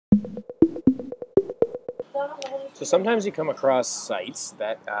So sometimes you come across sites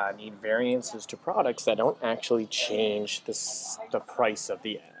that need variances to products that don't actually change the price of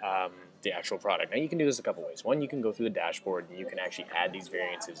the actual product. Now you can do this a couple ways. One, you can go through the dashboard and you can actually add these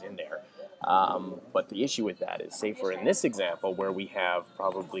variances in there. But the issue with that is, say for in this example where we have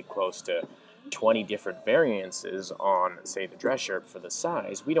probably close to 20 different variances on, say, the dress shirt for the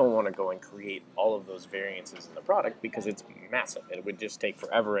size, we don't want to go and create all of those variances in the product because it's massive. It would just take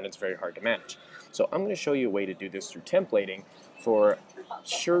forever and it's very hard to manage. So I'm going to show you a way to do this through templating for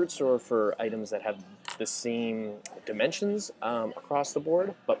shirts or for items that have the same dimensions across the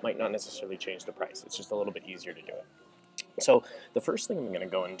board, but might not necessarily change the price. It's just a little bit easier to do it. So the first thing I'm going to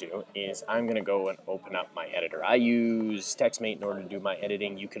go and do is I'm going to go and open up my editor. I use TextMate in order to do my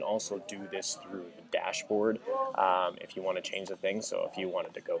editing. You can also do this through the dashboard if you want to change the thing. So if you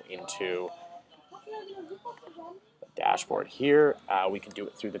wanted to go into the dashboard here, we can do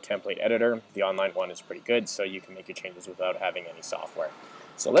it through the template editor. The online one is pretty good, so you can make your changes without having any software.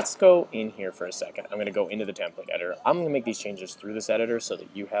 So let's go in here for a second. I'm going to go into the template editor. I'm going to make these changes through this editor so that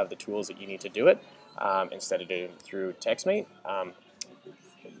you have the tools that you need to do it instead of doing it through TextMate,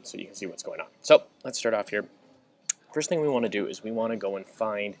 so you can see what's going on. So let's start off here. First thing we want to do is we want to go and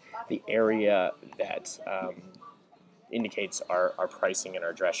find the area that indicates our pricing in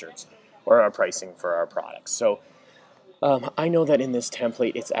our dress shirts, or our pricing for our products. So I know that in this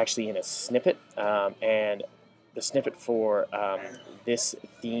template it's actually in a snippet, and the snippet for this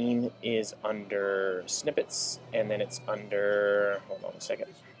theme is under snippets, and then it's under, hold on a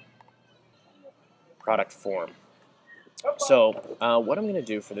second, product form. So what I'm going to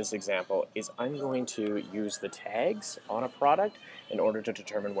do for this example is I'm going to use the tags on a product in order to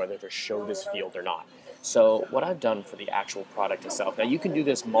determine whether to show this field or not. So what I've done for the actual product itself, now you can do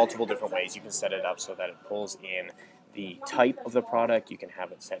this multiple different ways. You can set it up so that it pulls in the type of the product. You can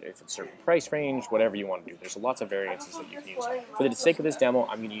have it set if it's a certain price range, whatever you want to do. There's lots of variances that you can use. For the sake of this demo,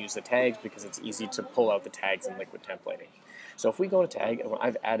 I'm going to use the tags because it's easy to pull out the tags in liquid templating. So if we go to tag,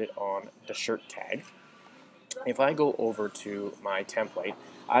 I've added on the shirt tag. If I go over to my template,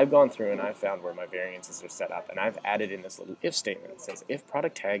 I've gone through and I've found where my variances are set up, and I've added in this little if statement that says if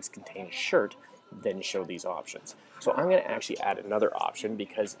product tags contain shirt, then show these options. So I'm going to actually add another option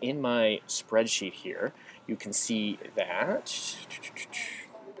because in my spreadsheet here, you can see that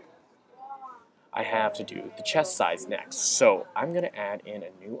I have to do the chest size next. So I'm going to add in a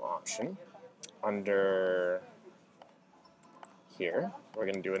new option under here. We're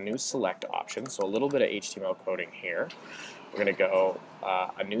going to do a new select option, so a little bit of HTML coding here. We're going to go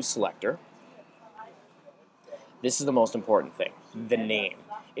a new selector. This is the most important thing, the name.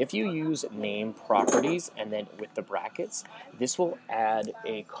 If you use name properties and then with the brackets, this will add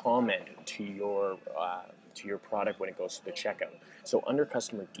a comment to your product when it goes to the checkout. So under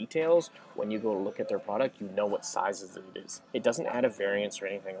customer details, when you go look at their product, you know what sizes it is. It doesn't add a variance or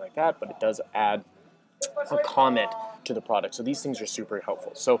anything like that, but it does add a comment to the product. So these things are super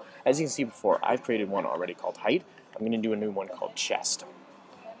helpful. So as you can see before, I've created one already called height. I'm going to do a new one called chest.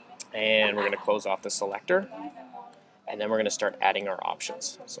 And we're going to close off the selector. And then we're going to start adding our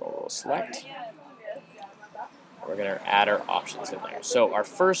options. So we'll select. We're going to add our options in there. So our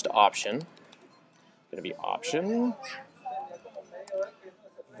first option is going to be option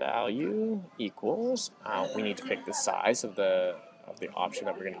value equals. We need to pick the size of the option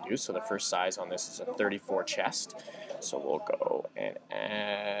that we're going to do. So the first size on this is a 34 chest. So we'll go and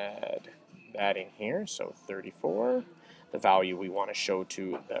add that in here. So 34. The value we want to show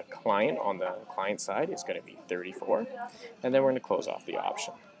to the client on the client side is going to be 34. And then we're going to close off the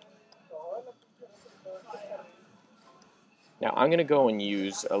option. Now I'm going to go and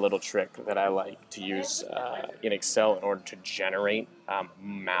use a little trick that I like to use in Excel in order to generate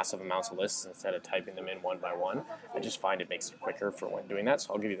massive amounts of lists instead of typing them in one by one. I just find it makes it quicker for when doing that,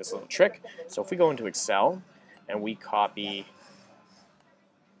 so I'll give you this little trick. So if we go into Excel and we copy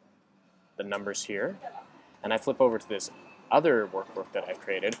the numbers here, and I flip over to this other workbook that I've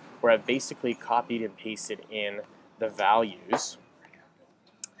created where I've basically copied and pasted in the values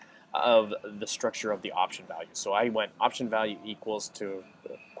of the structure of the option value. So I went option value equals to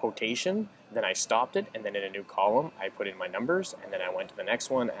quotation, then I stopped it, and then in a new column I put in my numbers, and then I went to the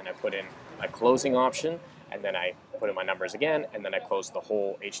next one and I put in my closing option, and then I put in my numbers again, and then I closed the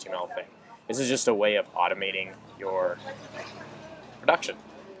whole HTML thing. This is just a way of automating your production.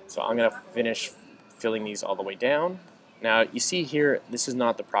 So I'm going to finish filling these all the way down. Now you see here, this is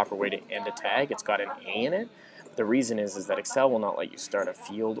not the proper way to end a tag. It's got an A in it. The reason is that Excel will not let you start a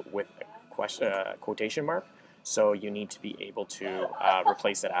field with a quotation mark, so you need to be able to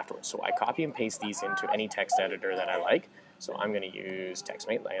replace that afterwards. So I copy and paste these into any text editor that I like. So I'm going to use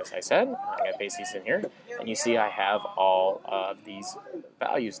TextMate, as I said. I'm going to paste these in here. And you see I have all of these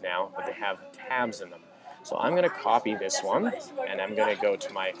values now, but they have tabs in them. So I'm going to copy this one, and I'm going to go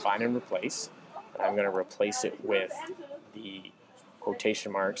to my Find and Replace. And I'm going to replace it with the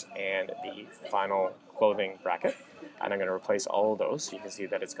quotation marks and the final clothing bracket. And I'm going to replace all of those, so you can see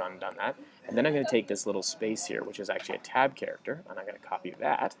that it's gone and done that. And then I'm going to take this little space here, which is actually a tab character, and I'm going to copy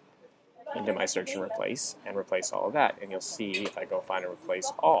that into my search and replace all of that. And you'll see if I go Find and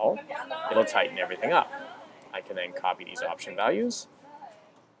Replace All, it'll tighten everything up. I can then copy these option values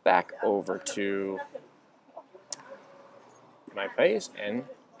back over to my page and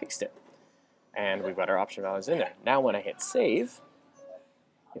paste it. And we've got our option values in there. Now when I hit save,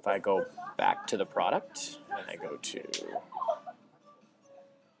 if I go back to the product and I go to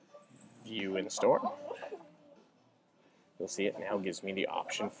View in Store, you'll see it now gives me the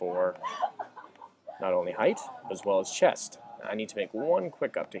option for not only height, as well as chest. Now, I need to make one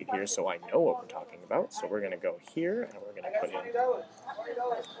quick update here so I know what we're talking about. So we're going to go here, and we're going to put in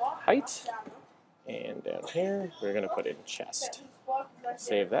height, and down here, we're going to put in chest.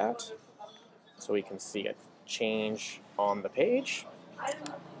 Save that, so we can see it change on the page.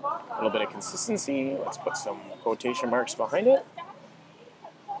 A little bit of consistency. Let's put some quotation marks behind it,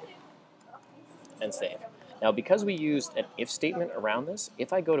 and save. Now, because we used an if statement around this,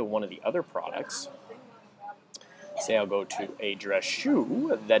 if I go to one of the other products, say I'll go to a dress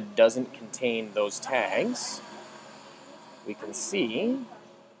shoe that doesn't contain those tags, we can see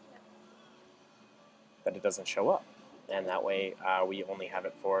that it doesn't show up. And that way we only have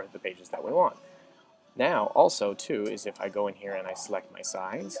it for the pages that we want. Now, also, too, is if I go in here and I select my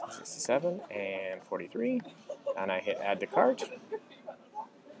size, 67 and 43, and I hit Add to Cart,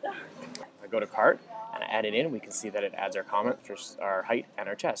 I go to Cart, and I add it in, we can see that it adds our comment for our height and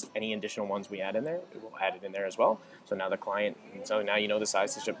our chest. Any additional ones we add in there, it will add it in there as well. So now you know the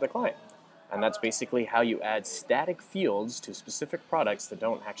size to ship to the client. And that's basically how you add static fields to specific products that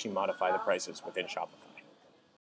don't actually modify the prices within Shopify.